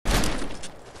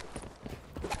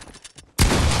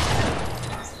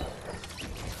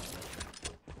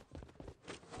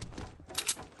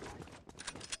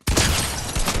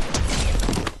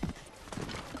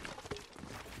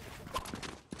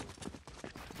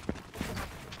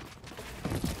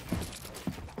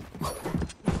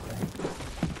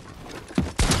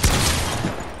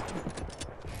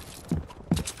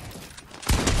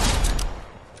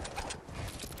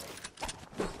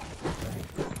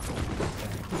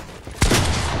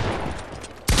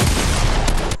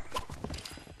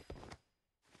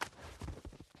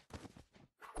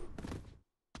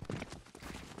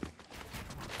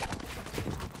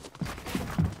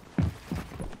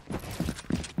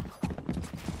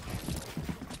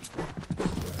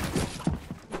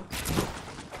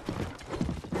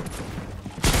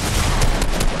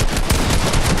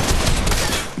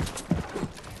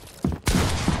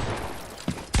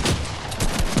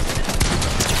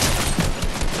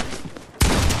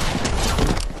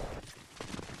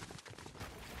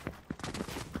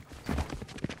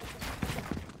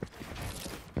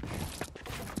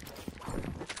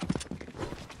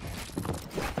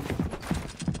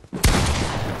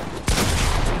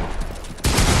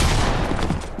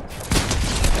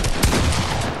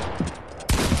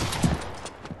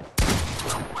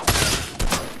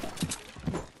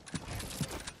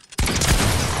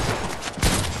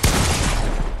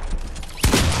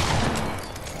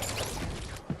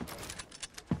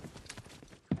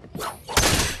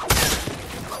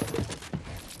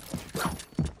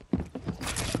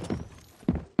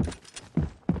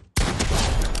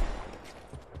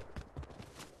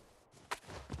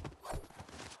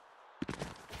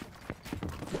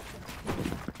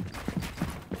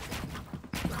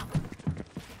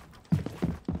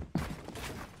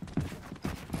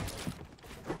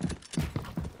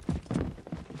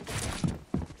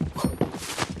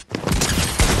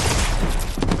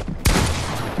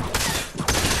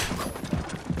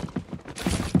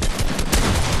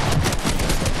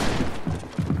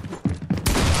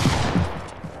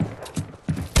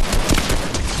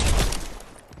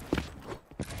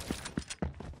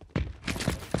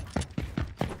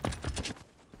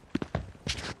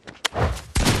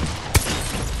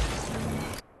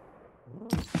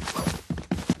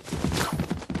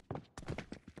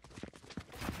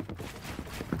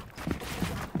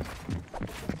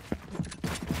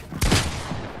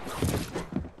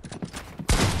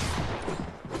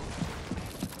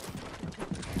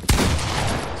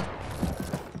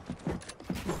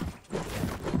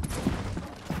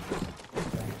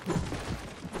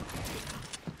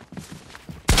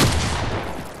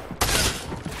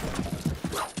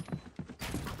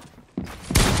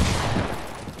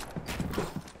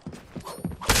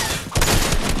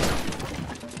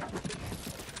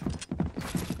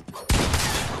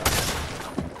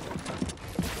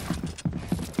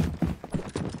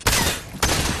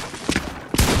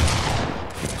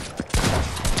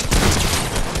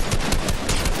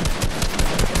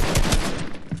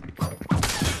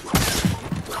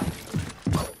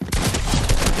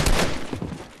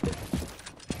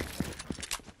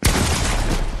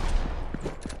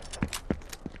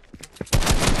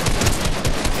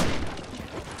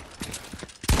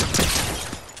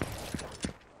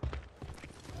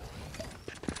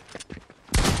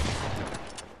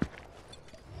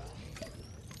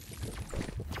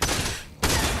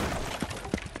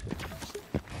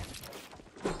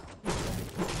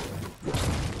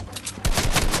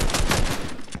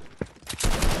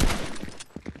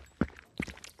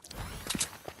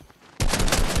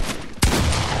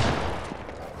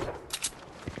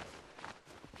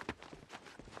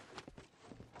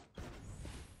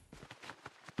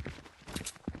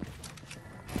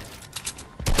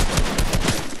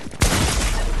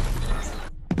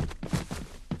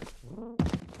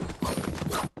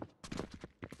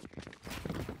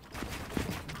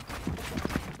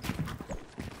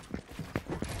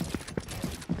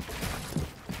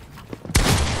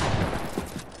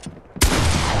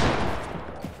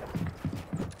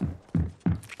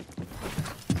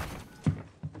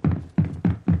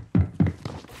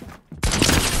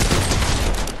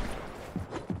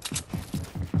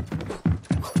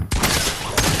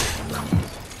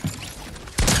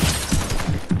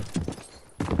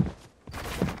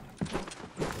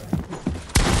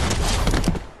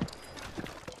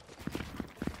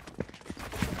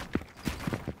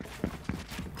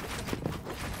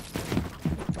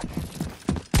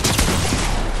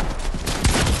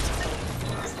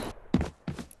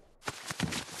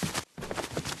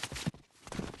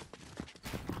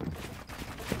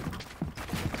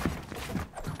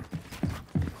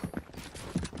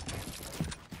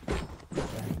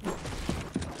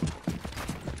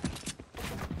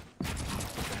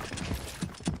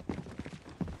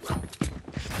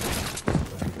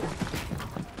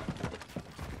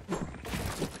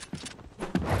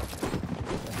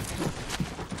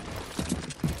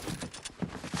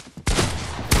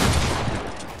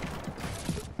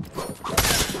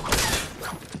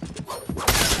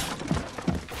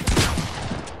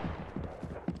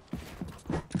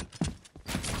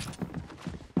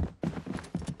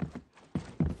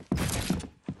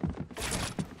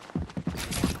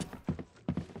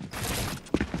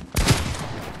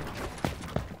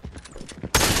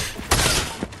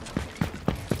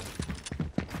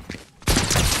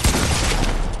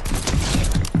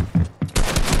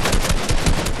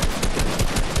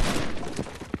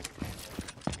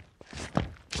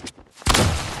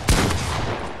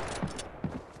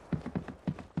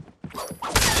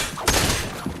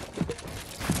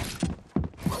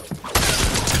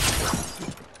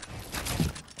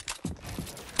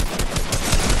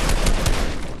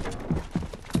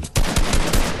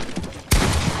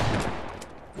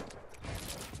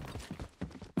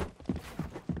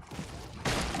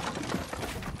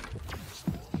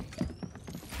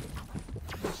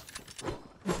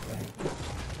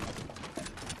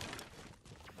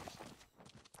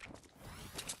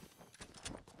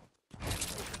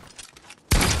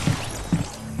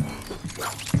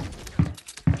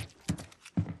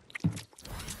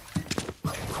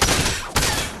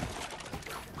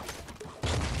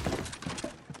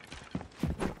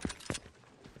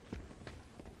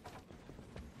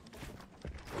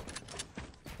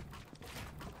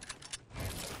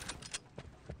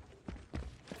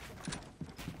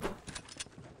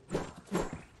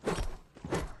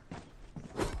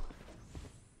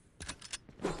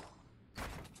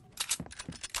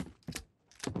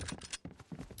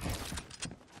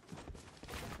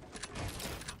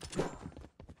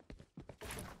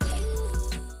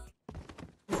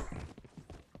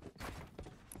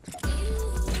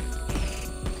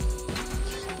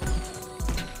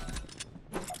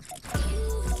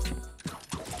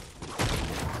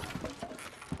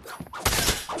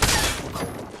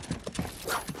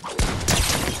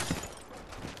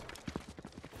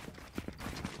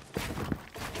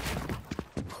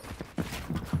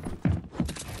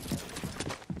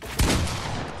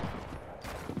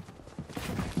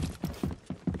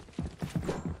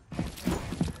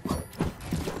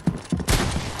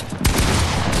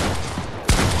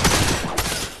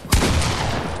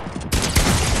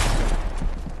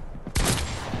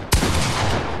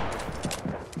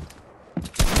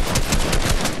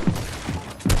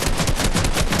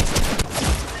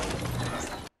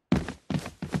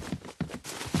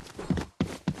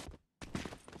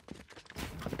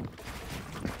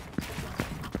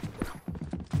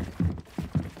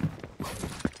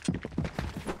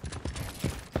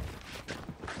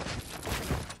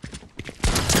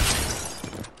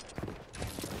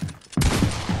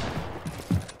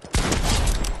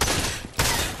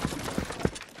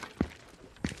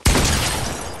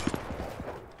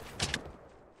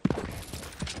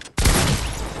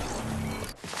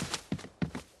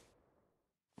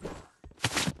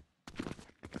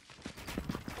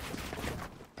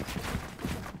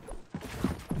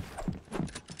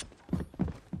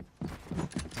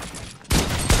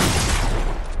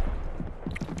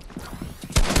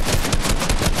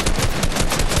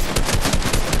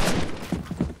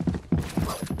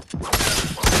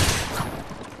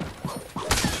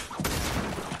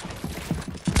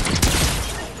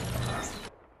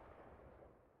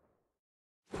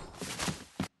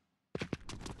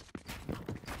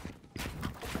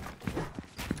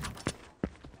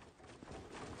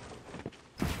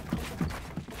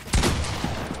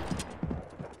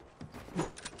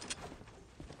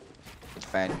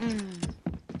friend.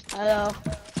 Hello.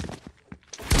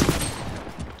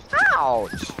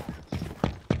 Ouch!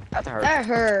 That hurt. That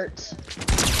hurts.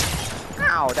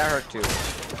 Ow, that hurt too.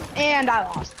 And I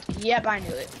lost. Yep, I knew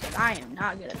it. I am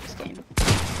not good at this game.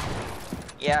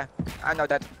 Yeah, I know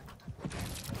that.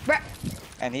 Bruh.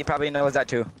 And he probably knows that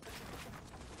too.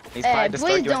 He's Hey, probably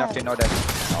destroyed please you enough to don't. know that.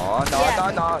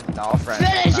 No, friend.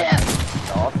 Finish him.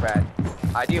 No, friend.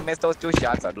 How do you miss those 2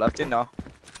 shots? I'd love to know.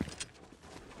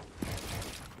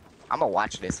 I'm gonna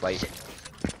watch this fight.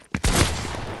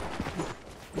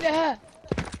 Yeah.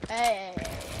 Hey,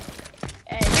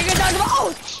 you're gonna talk about.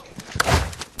 Oh,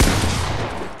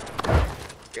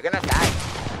 You're gonna die.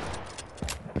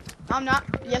 I'm not.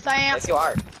 Yes, I am. Yes, you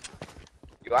are.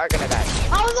 You are gonna die.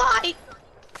 I was like.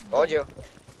 Told you.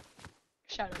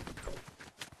 Shut up.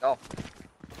 No.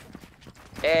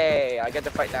 Hey, I get to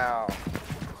fight now.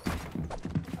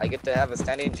 I get to have a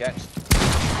standing chance.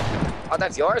 Oh,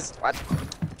 that's yours? What?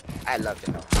 I'd love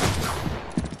to know.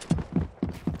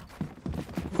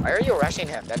 Why are you rushing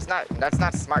him? That's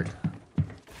not smart.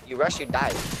 You rush, you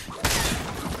die.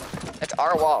 It's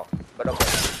our wall, but okay.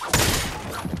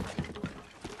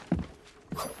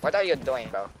 What are you doing,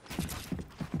 bro?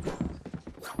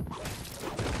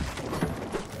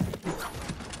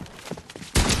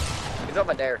 He's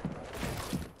over there.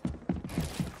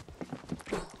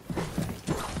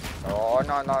 Oh,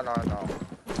 no.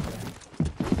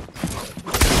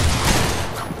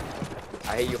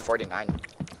 I hate you 49.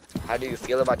 How do you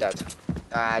feel about that?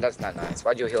 Nah, that's not nice.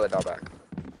 Why'd you heal it all back?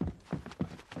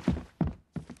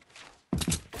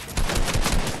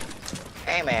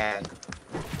 Hey, man.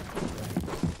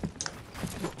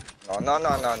 No.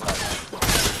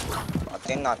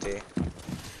 Naughty.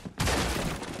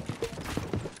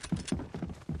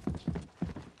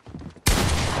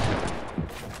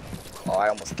 Oh, I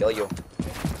almost kill you.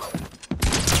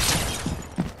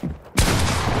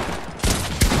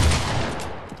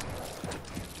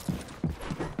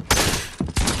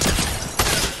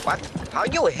 What? How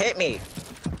you hit me?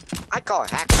 I call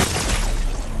hack.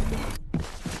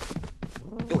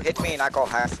 You hit me and I call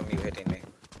hack from you hitting me.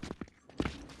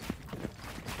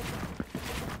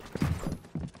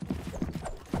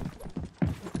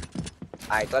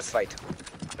 Alright, let's fight.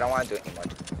 I don't want to do it anymore.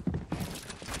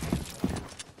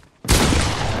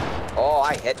 Oh,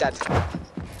 I hit that.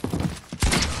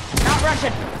 Not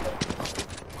Russian.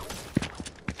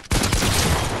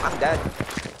 I'm dead.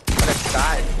 But it's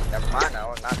died. Never mind,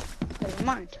 no, not. Never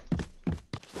mind.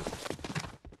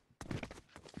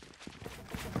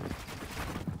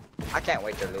 I can't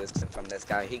wait to lose from this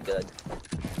guy. He good.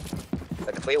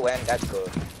 But if we win, that's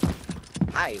good.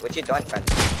 Hi, what you doing, friend?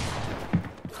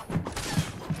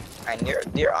 And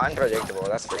you're unpredictable,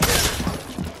 that's for sure.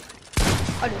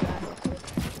 I'll do that.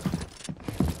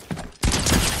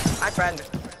 Hi, friend.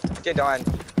 What you doing?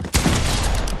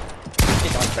 What you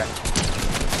doing, friend?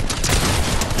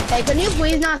 Hey, can you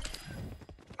please not?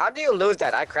 How do you lose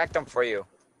that? I cracked them for you.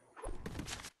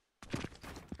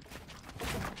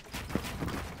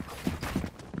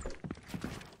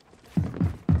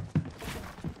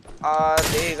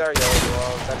 These are your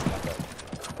walls. That's not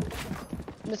good.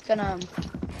 I'm just gonna.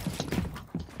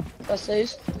 Let's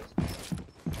lose.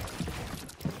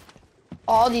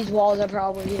 All these walls are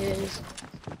probably his.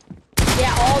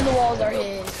 Yeah, all the walls are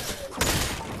his.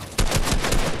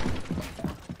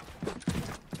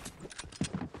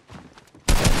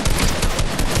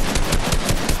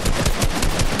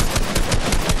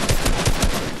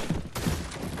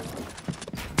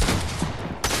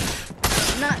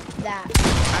 Not that.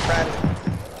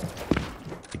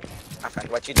 My friend,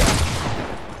 what you doing?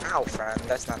 Ow, friend,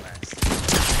 that's not nice.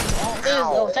 Oh, there's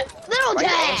Ow. little Why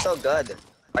your aim tag. so good?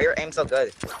 Why your aim so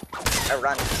good? I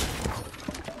run.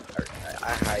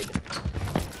 I hide.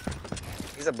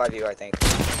 He's above you, I think.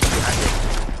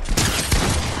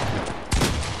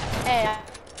 Hey,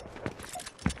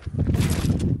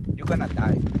 You're gonna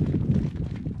die.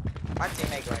 My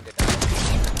teammate going to die.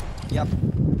 Yup.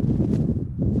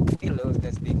 We lose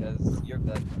this because you're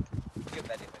good. You're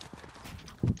better.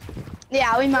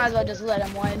 yeah, we might as well just let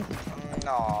him win.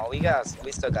 No, we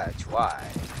still gotta try.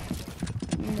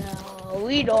 No,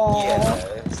 we don't.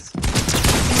 Yes.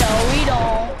 No, we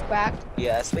don't. Crack.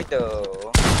 Yes, we do.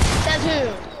 Says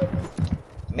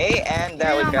who? Me and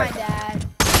that You're we not my got. dad.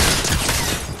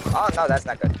 Oh no, that's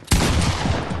not good.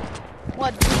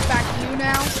 What, he's back to you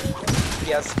now?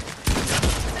 Yes.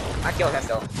 I killed him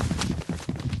though.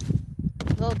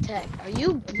 Little Tech, are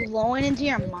you blowing into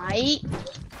your mic?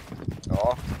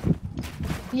 Oh,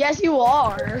 Yes, you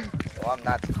are. no, I'm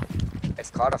not. It's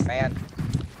called a fan.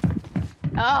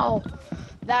 Oh,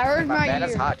 that hurt My my fan ear.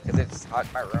 is hot because it's hot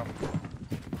in my room.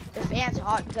 The fan's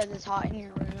hot because it's hot in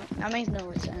your room. That makes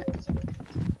no sense.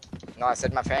 No, I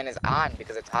said my fan is on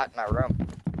because it's hot in my room.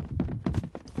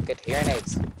 Get hearing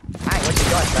aids. Hi, what you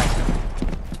doing, son?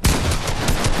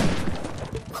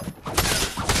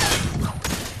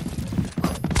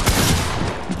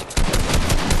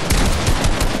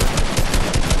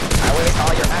 I waste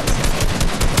all your mats.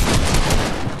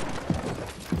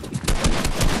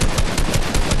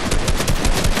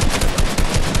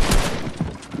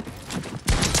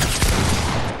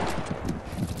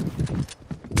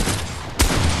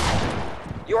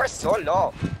 You are so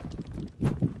low.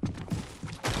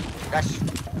 Rush.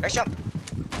 Rush him.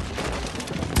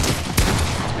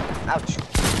 Ouch.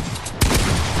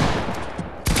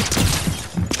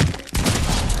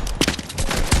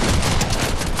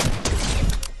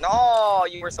 No,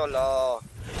 you were so low.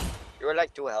 You were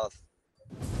like 2 health.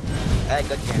 Hey,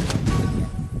 good game.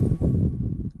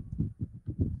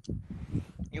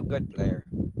 You good player.